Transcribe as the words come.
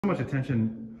much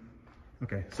attention.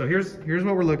 Okay, so here's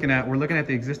what we're looking at. We're looking at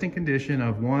the existing condition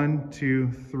of 1,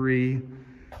 2, 3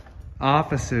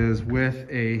 offices with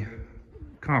a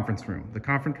conference room. The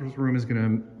conference room is going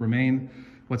to remain.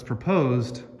 What's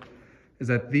proposed is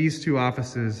that these two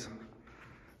offices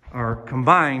are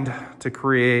combined to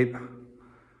create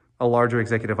a larger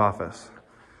executive office.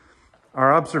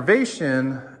 Our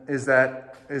observation is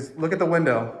look at the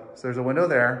window. So there's a window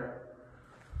there,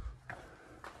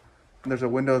 and there's a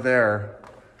window there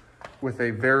with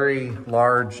a very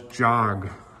large jog.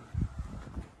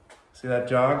 See that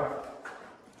jog?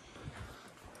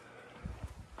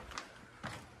 You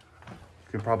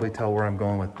can probably tell where I'm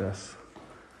going with this.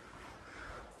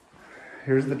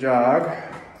 Here's the jog.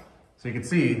 So you can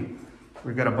see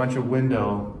we've got a bunch of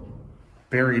window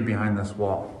buried behind this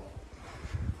wall.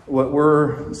 What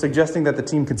we're suggesting that the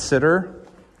team consider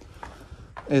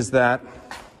is that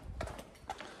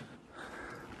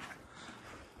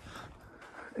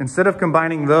instead of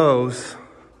combining those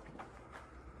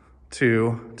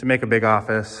two to make a big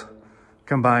office,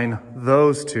 combine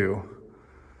those two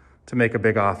to make a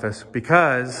big office,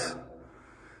 because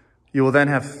you will then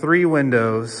have 3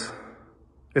 windows.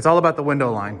 It's all about the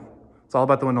window line. It's all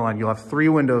about the window line. You'll have 3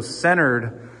 windows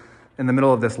centered in the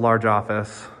middle of this large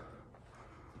office.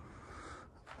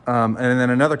 And then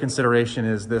another consideration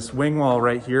is this wing wall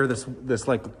right here, this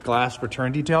like glass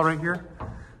return detail right here.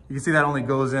 You can see that only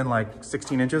goes in like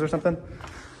 16 inches or something.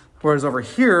 Whereas over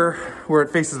here, where it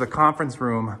faces the conference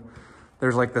room,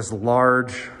 there's like this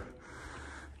large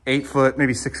 8 foot,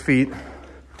 maybe 6 feet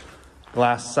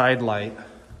glass side light.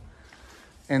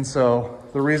 And so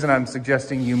the reason I'm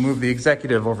suggesting you move the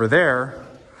executive over there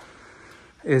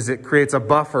is it creates a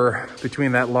buffer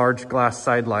between that large glass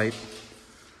side light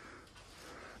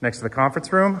next to the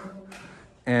conference room.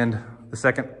 And the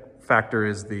second factor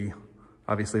is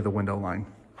obviously the window line.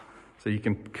 So you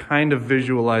can kind of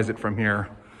visualize it from here.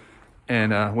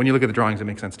 And when you look at the drawings, it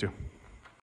makes sense too.